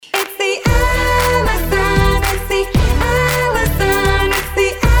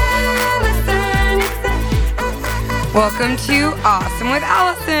Welcome to Awesome with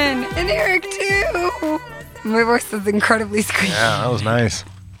Allison and Eric too. My voice is incredibly squeaky. Yeah, that was nice.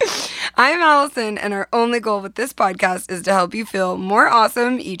 I'm Allison, and our only goal with this podcast is to help you feel more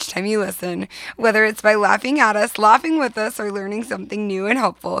awesome each time you listen. Whether it's by laughing at us, laughing with us, or learning something new and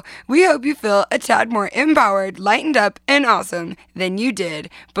helpful, we hope you feel a tad more empowered, lightened up, and awesome than you did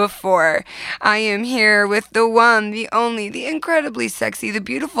before. I am here with the one, the only, the incredibly sexy, the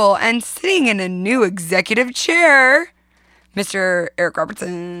beautiful, and sitting in a new executive chair, Mr. Eric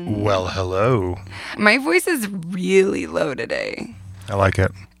Robertson. Well, hello. My voice is really low today. I like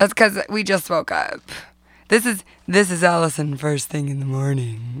it. That's because we just woke up. This is Allison first thing in the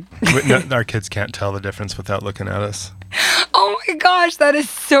morning. Our kids can't tell the difference without looking at us. Oh my gosh, that is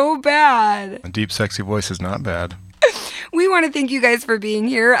so bad. A deep, sexy voice is not bad. We want to thank you guys for being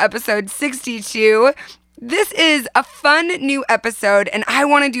here. Episode 62. This is a fun new episode, and I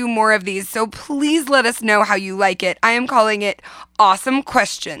want to do more of these, so please let us know how you like it. I am calling it Awesome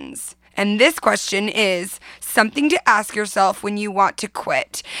Questions. And this question is something to ask yourself when you want to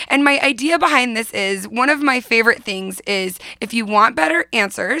quit. And my idea behind this is one of my favorite things is if you want better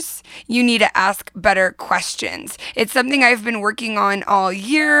answers, you need to ask better questions. It's something I've been working on all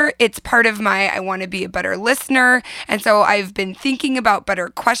year. It's part of my I want to be a better listener. And so I've been thinking about better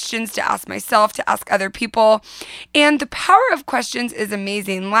questions to ask myself, to ask other people. And the power of questions is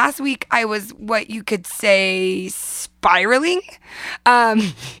amazing. Last week I was what you could say spiraling.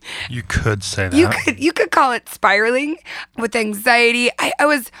 You could say that. You could call it spiraling with anxiety. I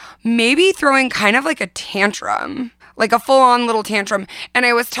was maybe throwing kind of like a tantrum, like a full-on little tantrum. And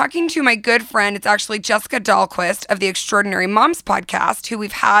I was talking to my good friend, it's actually Jessica Dahlquist of the Extraordinary Moms podcast, who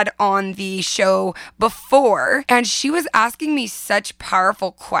we've had on the show before. And she was asking me such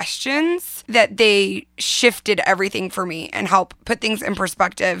powerful questions that they shifted everything for me and helped put things in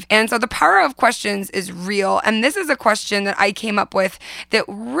perspective. And so the power of questions is real. And this is a question that I came up with that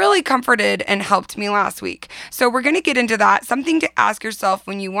really comforted and helped me last week. So we're going to get into that, something to ask yourself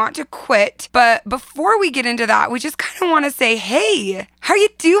when you want to quit. But before we get into that, we just kind of want to say, hey, how are you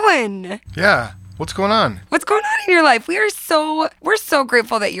doing? Yeah. What's going on? What's going on in your life? We're so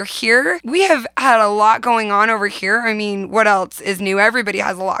grateful that you're here. We have had a lot going on over here. I mean, what else is new? Everybody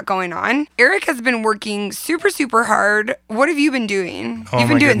has a lot going on. Eric has been working super, super hard. What have you been doing? Oh, You've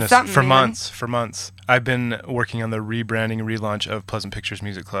been doing goodness. something, For man. months. I've been working on the rebranding, relaunch of Pleasant Pictures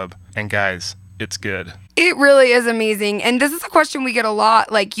Music Club. And guys, it's good. It really is amazing. And this is a question we get a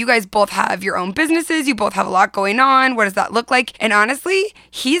lot. Like, you guys both have your own businesses. You both have a lot going on. What does that look like? And honestly,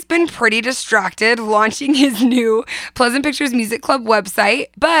 he's been pretty distracted launching his new Pleasant Pictures Music Club website.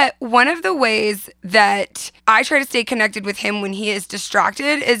 But one of the ways that I try to stay connected with him when he is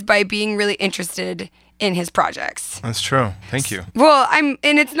distracted is by being really interested in his projects. That's true. Thank you. Well, and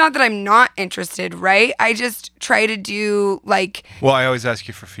it's not that I'm not interested, right? I just try to do Well, I always ask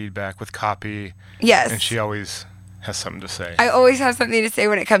you for feedback with copy. Yes. And she always has something to say. I always have something to say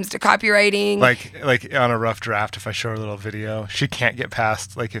when it comes to copywriting. Like on a rough draft, if I show her a little video, she can't get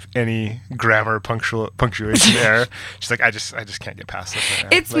past if any grammar punctuation error. She's like, I just can't get past this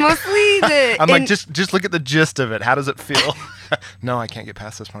right now. It's mostly the... I'm like, just look at the gist of it. How does it feel? No, I can't get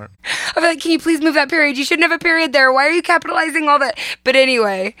past this part. I'm like, can you please move that period? You shouldn't have a period there. Why are you capitalizing all that? But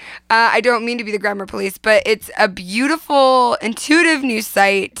anyway, I don't mean to be the grammar police, but it's a beautiful, intuitive new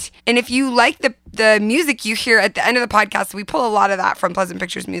site. And if you like the music you hear at the end of the podcast, we pull a lot of that from Pleasant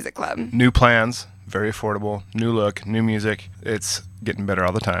Pictures Music Club. New plans, very affordable, new look, new music. It's getting better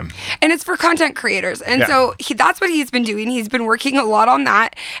all the time. And it's for content creators. And so that's what he's been doing. He's been working a lot on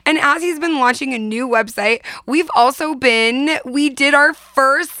that. And as he's been launching a new website, we did our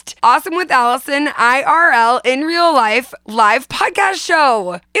first Awesome with Allison IRL in real life live podcast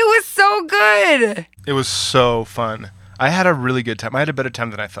show. It was so good. It was so fun. I had a really good time. I had a better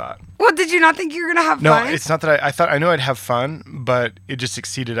time than I thought. Well, did you not think you were going to have fun? No, it's not that I thought I knew I'd have fun, but it just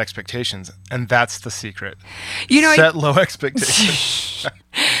exceeded expectations. And that's the secret. Set low expectations.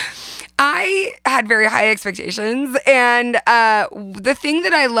 I had very high expectations. And the thing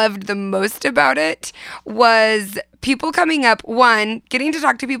that I loved the most about it was people coming up, one, getting to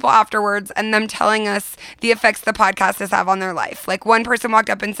talk to people afterwards and them telling us the effects the podcast has had on their life. Like one person walked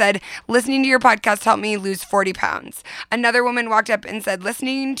up and said, listening to your podcast helped me lose 40 pounds. Another woman walked up and said,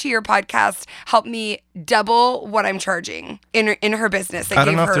 listening to your podcast helped me double what I'm charging in her business. I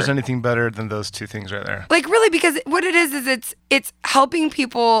don't know if there's anything better than those two things right there. Really, because what it is it's helping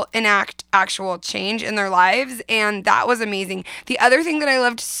people enact actual change in their lives, and that was amazing. The other thing that I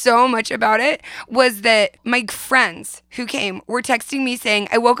loved so much about it was that my friend friends who came were texting me saying,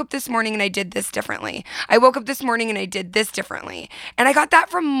 I woke up this morning and I did this differently. I woke up this morning and I did this differently. And I got that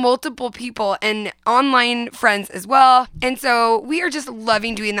from multiple people and online friends as well. And so we are just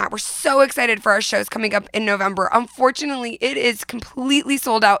loving doing that. We're so excited for our shows coming up in November. Unfortunately, it is completely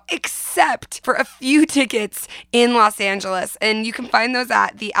sold out except for a few tickets in Los Angeles. And you can find those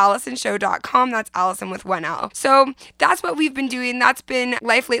at theallisonshow.com. That's Allison with one L. So that's what we've been doing. That's been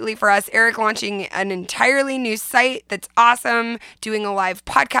life lately for us. Eric launching an entirely new site that's awesome, doing a live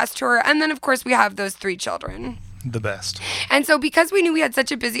podcast tour. And then, of course, we have those 3 children. The best. And so because we knew we had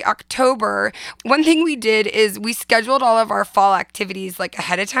such a busy October, one thing we did is we scheduled all of our fall activities like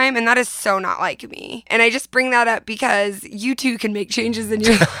ahead of time, and that is so not like me. And I just bring that up because you too can make changes in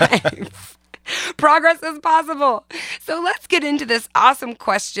your life. Progress is possible. So let's get into this awesome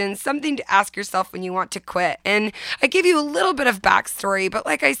question, something to ask yourself when you want to quit. And I give you a little bit of backstory, but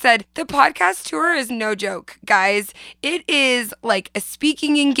like I said, the podcast tour is no joke, guys. It is like a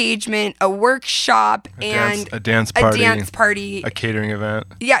speaking engagement, a workshop, a dance party, a catering event.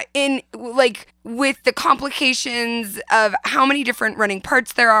 Yeah, in like with the complications of how many different running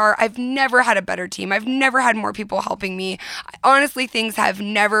parts there are. I've never had a better team. I've never had more people helping me. Honestly, things have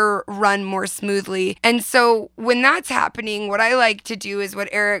never run more smoothly. And so when that's happening, what I like to do is what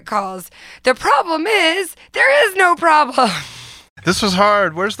Eric calls, the problem is there is no problem. This was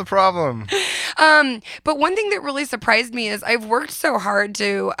hard. Where's the problem? But one thing that really surprised me is I've worked so hard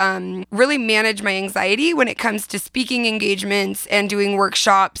to really manage my anxiety when it comes to speaking engagements and doing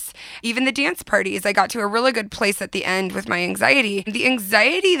workshops, even the dance parties. I got to a really good place at the end with my anxiety. The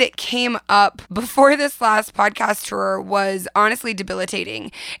anxiety that came up before this last podcast tour was honestly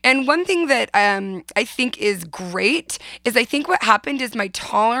debilitating. And one thing that I think is great is I think what happened is my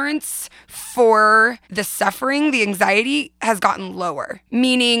tolerance for the suffering, the anxiety has gotten lower,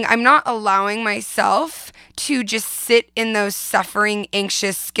 meaning I'm not allowing myself to just sit in those suffering,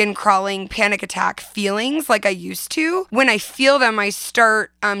 anxious, skin crawling, panic attack feelings like I used to. When I feel them, I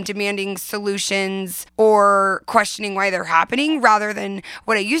start demanding solutions or questioning why they're happening, rather than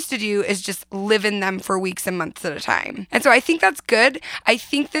what I used to do is just live in them for weeks and months at a time. And so I think that's good. I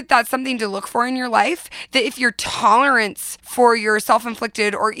think that that's something to look for in your life, that if your tolerance for your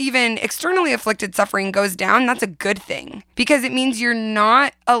self-inflicted or even externally afflicted suffering goes down, that's a good thing, because it means you're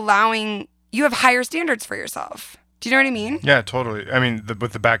not allowing, you have higher standards for yourself. Do you know what I mean? Yeah, totally. I mean,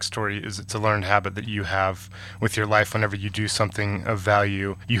 with the backstory is it's a learned habit that you have with your life. Whenever you do something of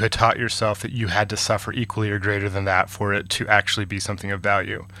value, you had taught yourself that you had to suffer equally or greater than that for it to actually be something of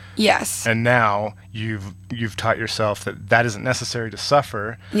value. Yes. And now you've taught yourself that that isn't necessary to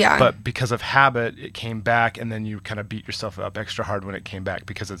suffer. Yeah. But because of habit, it came back, and then you kind of beat yourself up extra hard when it came back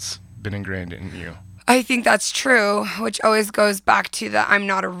because it's been ingrained in you. I think that's true, which always goes back to the I'm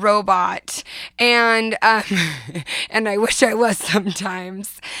not a robot. And and I wish I was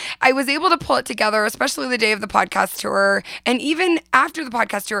sometimes. I was able to pull it together, especially the day of the podcast tour. And even after the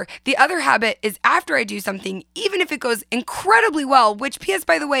podcast tour, the other habit is after I do something, even if it goes incredibly well, which, P.S.,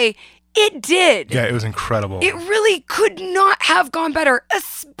 by the way, it did. Yeah, it was incredible. It really could not have gone better,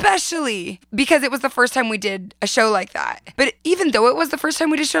 especially because it was the first time we did a show like that. But even though it was the first time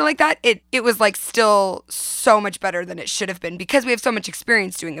we did a show like that, it was like still so much better than it should have been because we have so much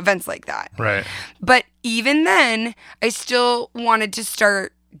experience doing events like that. Right. But even then, I still wanted to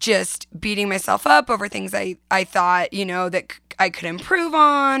start just beating myself up over things I thought, you know, that I could improve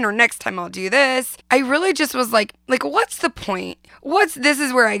on, or next time I'll do this. I really just was like, what's the point? This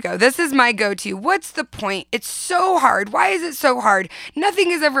is where I go. This is my go-to. What's the point? It's so hard. Why is it so hard?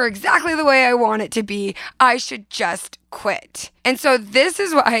 Nothing is ever exactly the way I want it to be. I should just quit. And so this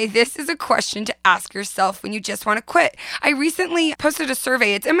is why this is a question to ask yourself when you just want to quit. I recently posted a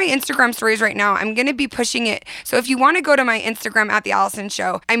survey. It's in my Instagram stories right now. I'm going to be pushing it. So if you want to go to my Instagram at The Allison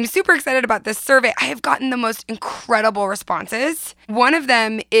Show, I'm super excited about this survey. I have gotten the most incredible responses. One of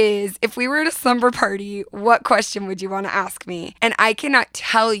them is, if we were at a slumber party, what question would you want to ask me? And I cannot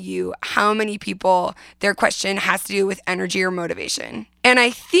tell you how many people their question has to do with energy or motivation. And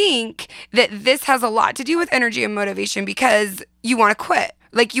I think that this has a lot to do with energy and motivation because you want to quit.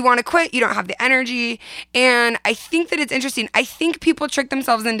 You want to quit, you don't have the energy. And I think that it's interesting. I think people trick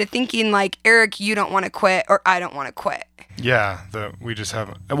themselves into thinking Eric, you don't want to quit, or I don't want to quit. Yeah, we just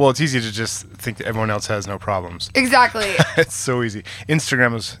have. Well, it's easy to just think that everyone else has no problems. Exactly. It's so easy.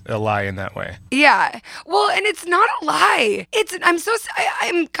 Instagram is a lie in that way. Yeah. Well, and it's not a lie.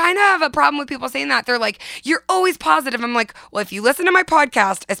 I'm kind of have a problem with people saying that. They're like, you're always positive. I'm like, well, if you listen to my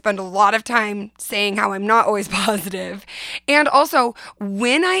podcast, I spend a lot of time saying how I'm not always positive. And also,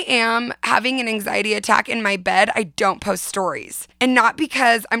 when I am having an anxiety attack in my bed, I don't post stories. And not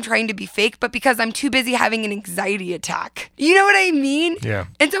because I'm trying to be fake, but because I'm too busy having an anxiety attack. You know what I mean? Yeah.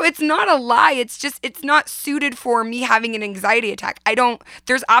 And so it's not a lie. It's not suited for me having an anxiety attack.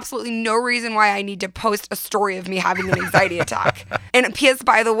 There's absolutely no reason why I need to post a story of me having an anxiety attack. And P.S.,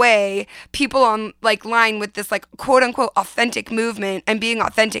 by the way, people on line with this quote unquote authentic movement and being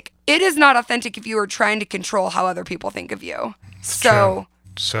authentic, it is not authentic if you are trying to control how other people think of you. So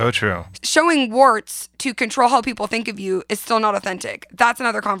true. Showing warts to control how people think of you is still not authentic. That's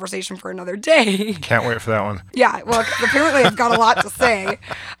another conversation for another day. Can't wait for that one. Yeah, well, 'cause apparently I've got a lot to say.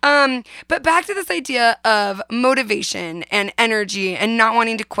 But back to this idea of motivation and energy and not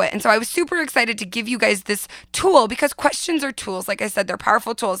wanting to quit. And so I was super excited to give you guys this tool because questions are tools. Like I said, they're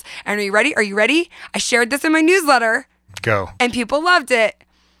powerful tools. And are you ready? Are you ready? I shared this in my newsletter. Go. And people loved it.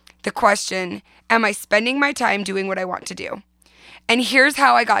 The question, am I spending my time doing what I want to do? And here's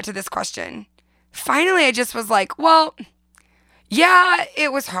how I got to this question. Finally, I just was like, well, yeah,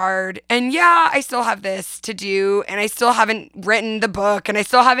 it was hard. And yeah, I still have this to do. And I still haven't written the book. And I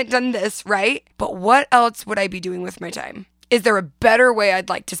still haven't done this, right? But what else would I be doing with my time? Is there a better way I'd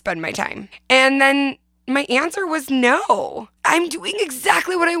like to spend my time? And then my answer was no. I'm doing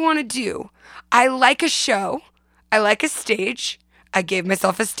exactly what I want to do. I like a show. I like a stage. I gave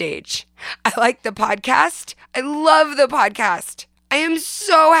myself a stage. I like the podcast. I love the podcast. I am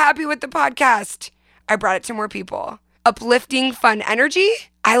so happy with the podcast. I brought it to more people. Uplifting, fun energy.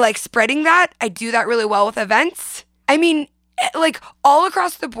 I like spreading that. I do that really well with events. I mean, all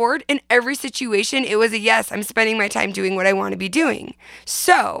across the board in every situation, it was a yes. I'm spending my time doing what I want to be doing.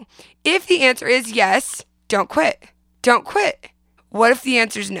 So if the answer is yes, don't quit. Don't quit. What if the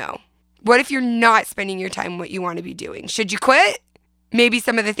answer is no? What if you're not spending your time what you want to be doing? Should you quit? Maybe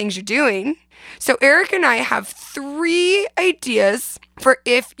some of the things you're doing. So Eric and I have 3 ideas for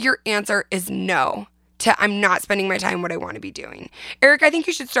if your answer is no to I'm not spending my time what I want to be doing. Eric, I think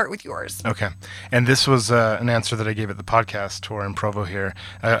you should start with yours. Okay. And this was an answer that I gave at the podcast tour in Provo here.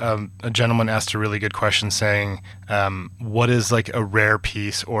 A gentleman asked a really good question saying, what is a rare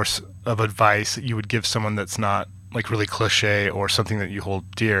piece of advice that you would give someone that's not really cliche or something that you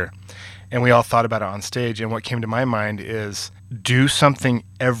hold dear? And we all thought about it on stage. And what came to my mind is do something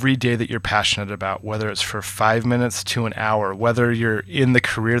every day that you're passionate about, whether it's for 5 minutes to an hour, whether you're in the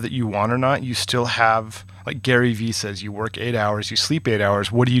career that you want or not, you still have, like Gary Vee says, you work 8 hours, you sleep 8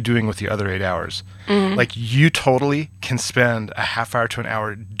 hours. What are you doing with the other 8 hours? Mm-hmm. You totally can spend a half hour to an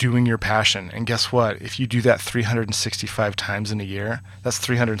hour doing your passion. And guess what? If you do that 365 times in a year, that's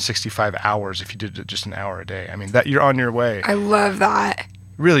 365 hours if you did it just an hour a day. I mean, that you're on your way. I love that.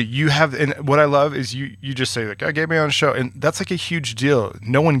 Really, you have, and what I love is you just say, I gave me on a show, and that's a huge deal.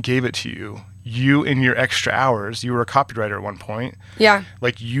 No one gave it to you. You, in your extra hours, you were a copywriter at one point. Yeah.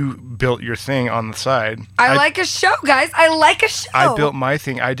 You built your thing on the side. I like a show, guys. I like a show. I built my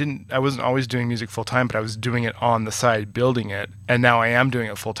thing. I wasn't always doing music full time, but I was doing it on the side, building it. And now I am doing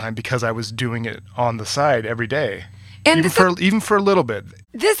it full time because I was doing it on the side every day. And even for a little bit.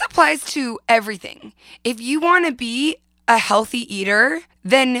 This applies to everything. If you want to be a healthy eater,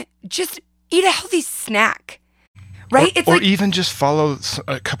 then just eat a healthy snack, right? Or even just follow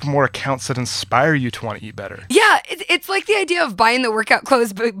a couple more accounts that inspire you to want to eat better. Yeah, it's like the idea of buying the workout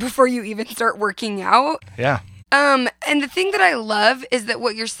clothes before you even start working out. Yeah. And the thing that I love is that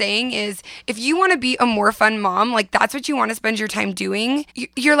what you're saying is if you want to be a more fun mom, that's what you want to spend your time doing,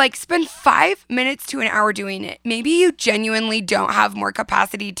 you're spend 5 minutes to an hour doing it. Maybe you genuinely don't have more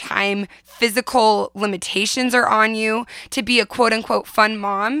capacity, time, physical limitations are on you to be a quote unquote fun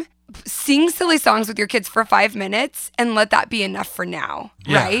mom. Sing silly songs with your kids for 5 minutes and let that be enough for now,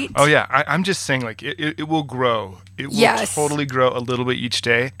 right? Oh, yeah. I'm just saying, it will grow. It will totally grow a little bit each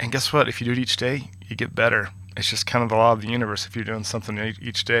day. And guess what? If you do it each day, you get better. It's just kind of the law of the universe. If you're doing something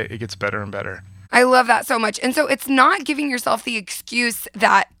each day, it gets better and better. I love that so much. And so it's not giving yourself the excuse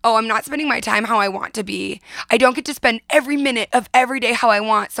that, I'm not spending my time how I want to be. I don't get to spend every minute of every day how I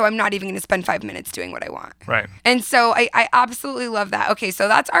want, so I'm not even going to spend 5 minutes doing what I want. Right. And so I absolutely love that. Okay, so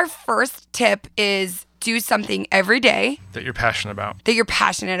that's our first tip is do something every day. That you're passionate about.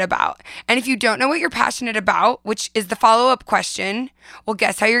 And if you don't know what you're passionate about, which is the follow-up question, well,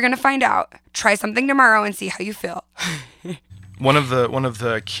 guess how you're going to find out. Try something tomorrow and see how you feel. One of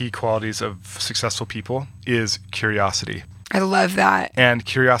the key qualities of successful people is curiosity. I love that. And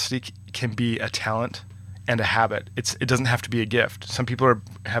curiosity can be a talent and a habit. It doesn't have to be a gift. Some people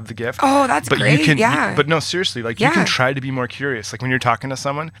have the gift. Oh, that's great. But no, seriously, like you can try to be more curious. Like when you're talking to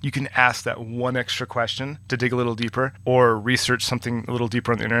someone, you can ask that one extra question to dig a little deeper or research something a little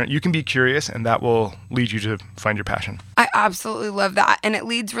deeper on the internet. You can be curious and that will lead you to find your passion. I absolutely love that. And it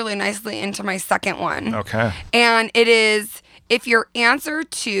leads really nicely into my second one. Okay. And it is, if your answer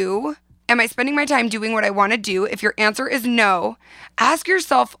to, am I spending my time doing what I want to do? If your answer is no, ask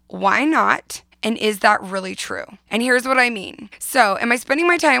yourself, why not? And is that really true? And here's what I mean. So, am I spending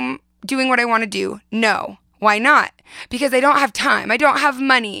my time doing what I want to do? No. Why not? Because I don't have time. I don't have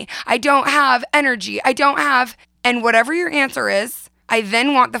money. I don't have energy. And whatever your answer is, I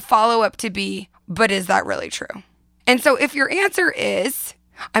then want the follow-up to be, but is that really true? And so if your answer is,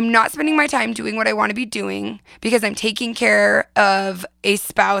 I'm not spending my time doing what I want to be doing because I'm taking care of a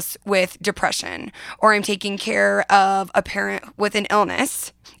spouse with depression, or I'm taking care of a parent with an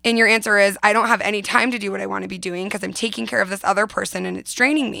illness, and your answer is, I don't have any time to do what I want to be doing because I'm taking care of this other person and it's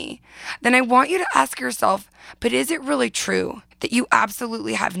draining me, then I want you to ask yourself, but is it really true that you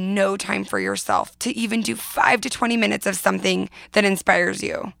absolutely have no time for yourself to even do 5 to 20 minutes of something that inspires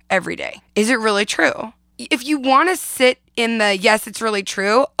you every day? Is it really true? If you want to sit in the, yes, it's really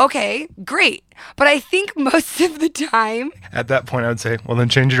true, okay, great. But I think most of the time, at that point, I would say, well, then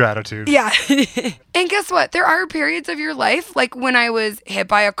change your attitude. Yeah. And guess what? There are periods of your life, like when I was hit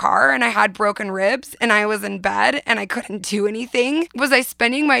by a car and I had broken ribs and I was in bed and I couldn't do anything. Was I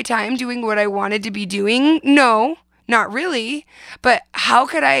spending my time doing what I wanted to be doing? No. Not really, but how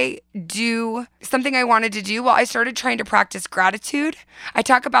could I do something I wanted to do? Well, I started trying to practice gratitude. I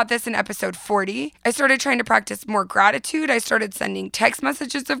talk about this in episode 40. I started trying to practice more gratitude. I started sending text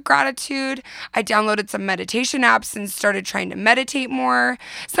messages of gratitude. I downloaded some meditation apps and started trying to meditate more.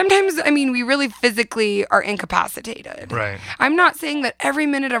 Sometimes, we really physically are incapacitated. Right. I'm not saying that every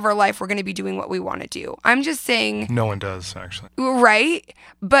minute of our life we're going to be doing what we want to do. I'm just saying... No one does, actually. Right?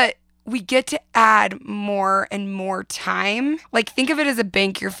 But... we get to add more and more time. Like, think of it as a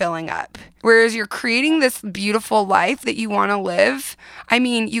bank you're filling up. Whereas you're creating this beautiful life that you want to live.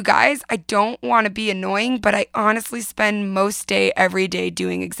 You guys, I don't want to be annoying, but I honestly spend most day, every day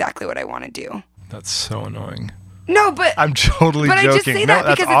doing exactly what I want to do. That's so annoying. No, but I'm totally joking. But I just say that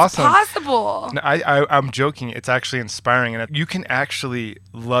because awesome. It's possible. No, I'm joking. It's actually inspiring, and you can actually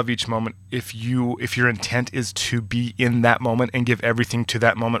love each moment if your intent is to be in that moment and give everything to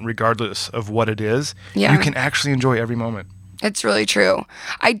that moment, regardless of what it is. Yeah. You can actually enjoy every moment. It's really true.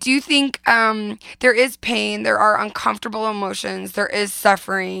 I do think there is pain. There are uncomfortable emotions. There is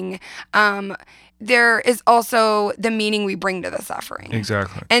suffering. There is also the meaning we bring to the suffering.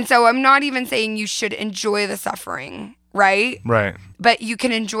 Exactly. And so I'm not even saying you should enjoy the suffering, right? Right. But you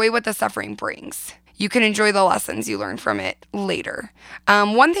can enjoy what the suffering brings. You can enjoy the lessons you learn from it later.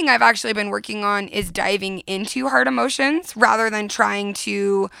 One thing I've actually been working on is diving into hard emotions rather than trying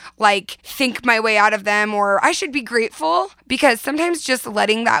to think my way out of them, or I should be grateful, because sometimes just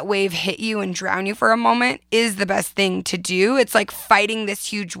letting that wave hit you and drown you for a moment is the best thing to do. It's like fighting this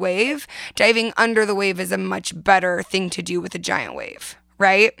huge wave. Diving under the wave is a much better thing to do with a giant wave.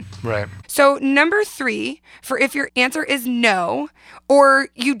 Right? Right. So number 3, for if your answer is no, or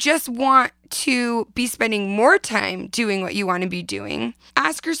you just want to be spending more time doing what you want to be doing,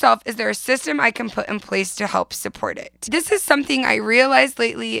 ask yourself, is there a system I can put in place to help support it? This is something I realized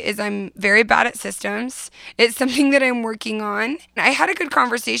lately is I'm very bad at systems. It's something that I'm working on. I had a good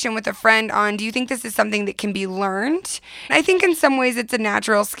conversation with a friend on, do you think this is something that can be learned? I think in some ways it's a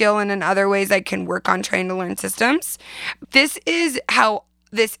natural skill, and in other ways I can work on trying to learn systems. This is how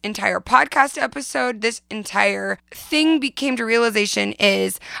this entire podcast episode, this entire thing came to realization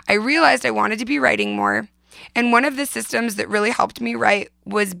is I realized I wanted to be writing more. And one of the systems that really helped me write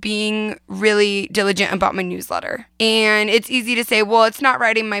was being really diligent about my newsletter. And it's easy to say, well, it's not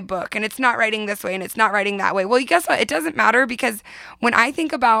writing my book, and it's not writing this way, and it's not writing that way. Well, guess what? It doesn't matter, because when I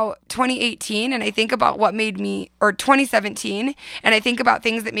think about 2018 and I think about what made me, or 2017, and I think about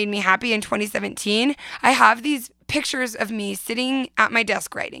things that made me happy in 2017, I have these pictures of me sitting at my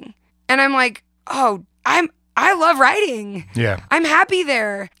desk writing. And I'm like, oh, I love writing. Yeah. I'm happy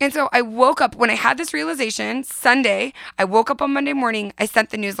there. And so I woke up when I had this realization Sunday. I woke up on Monday morning. I sent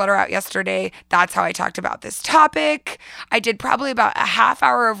the newsletter out yesterday. That's how I talked about this topic. I did probably about a half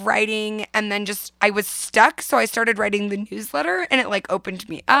hour of writing, and then I was stuck. So I started writing the newsletter, and it opened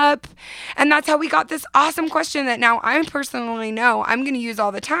me up. And that's how we got this awesome question that now I personally know I'm going to use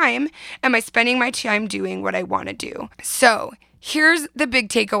all the time. Am I spending my time doing what I want to do? So here's the big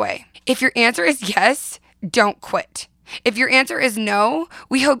takeaway. If your answer is yes, don't quit. If your answer is no,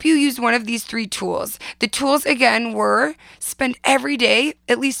 we hope you use one of these 3 tools. The tools, again, were spend every day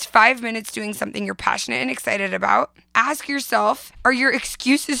at least 5 minutes doing something you're passionate and excited about. Ask yourself, are your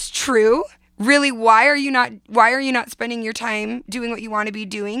excuses true? Really, why are you not spending your time doing what you want to be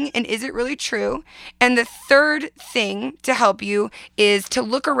doing? And is it really true? And the third thing to help you is to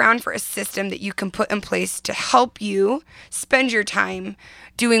look around for a system that you can put in place to help you spend your time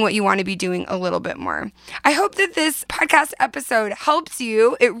doing what you want to be doing a little bit more. I hope that this podcast episode helps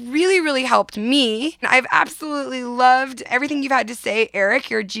you. It really, really helped me. I've absolutely loved everything you've had to say, Eric.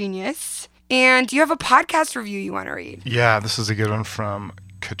 You're a genius. And do you have a podcast review you want to read? Yeah, this is a good one from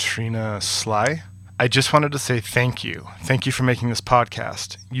Katrina Sly. I just wanted to say thank you. Thank you for making this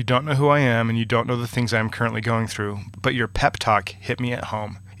podcast. You don't know who I am and you don't know the things I am currently going through, but your pep talk hit me at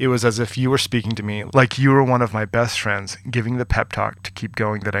home. It was as if you were speaking to me, like you were one of my best friends, giving the pep talk to keep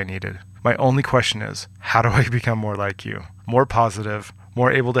going that I needed. My only question is, how do I become more like you? More positive,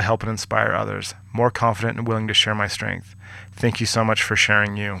 more able to help and inspire others, more confident and willing to share my strength. Thank you so much for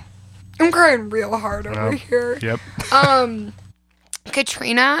sharing you. I'm crying real hard over here. Yep.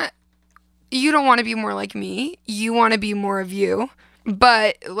 Katrina, you don't want to be more like me. You want to be more of you.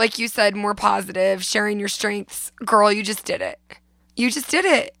 But like you said, more positive, sharing your strengths. Girl, you just did it. You just did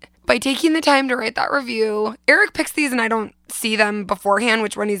it. By taking the time to write that review. Eric picks these and I don't see them beforehand,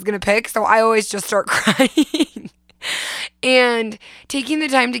 which one he's going to pick. So I always just start crying. And taking the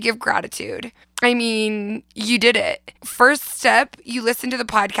time to give gratitude. I mean, you did it. First step, you listen to the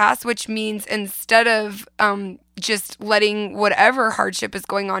podcast, which means instead of just letting whatever hardship is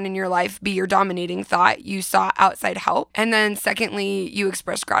going on in your life be your dominating thought, you sought outside help. And then secondly, you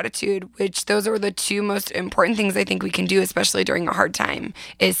express gratitude, which those are the 2 most important things I think we can do, especially during a hard time,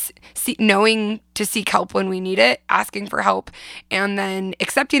 is knowing to seek help when we need it, asking for help, and then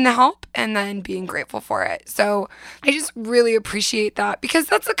accepting the help, and then being grateful for it. So I just really appreciate that because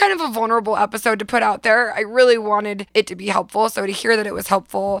that's a kind of a vulnerable episode to put out there. I really wanted it to be helpful. So to hear that it was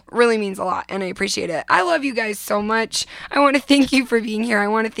helpful really means a lot, and I appreciate it. I love you guys so much. I want to thank you for being here. I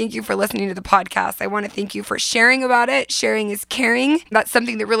want to thank you for listening to the podcast. I want to thank you for sharing about it. Sharing is caring. That's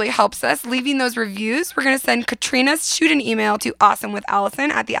something that really helps us. Leaving those reviews. We're going to send Katrina, shoot an email to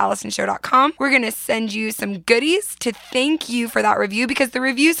awesomewithallison@theallisonshow.com. We're going to send you some goodies to thank you for that review because the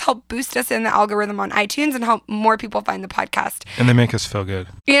reviews help boost us in the algorithm on iTunes and help more people find the podcast. And they make us feel good.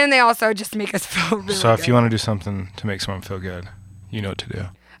 And they also just make us feel really So if good. you want to do something to make someone feel good, you know what to do.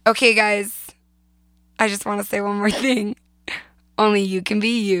 Okay, guys. I just want to say one more thing. Only you can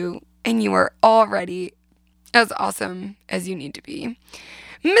be you, and you are already as awesome as you need to be.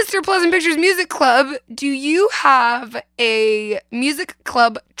 Mr. Pleasant Pictures Music Club, do you have a music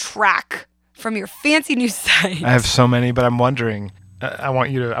club track from your fancy new site? I have so many, but I'm wondering, I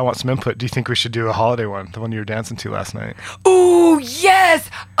want some input. Do you think we should do a holiday one, the one you were dancing to last night? Oh, yes.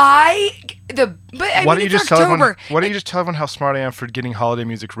 Why don't you just tell everyone how smart I am for getting holiday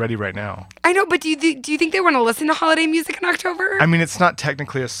music ready right now? I know, but do you think they want to listen to holiday music in October? I mean, it's not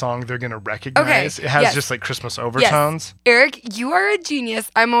technically a song they're going to recognize. Okay, It has yes. just like Christmas overtones. Yes. Eric, you are a genius.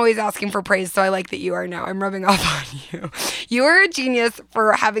 I'm always asking for praise, so I like that you are now. I'm rubbing off on you. You are a genius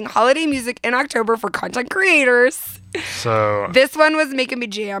for having holiday music in October for content creators. So This one was making me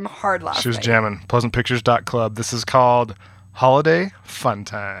jam hard last night. she was jamming. PleasantPictures.club. This is called Holiday Fun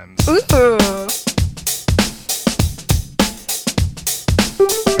Times. Ooh.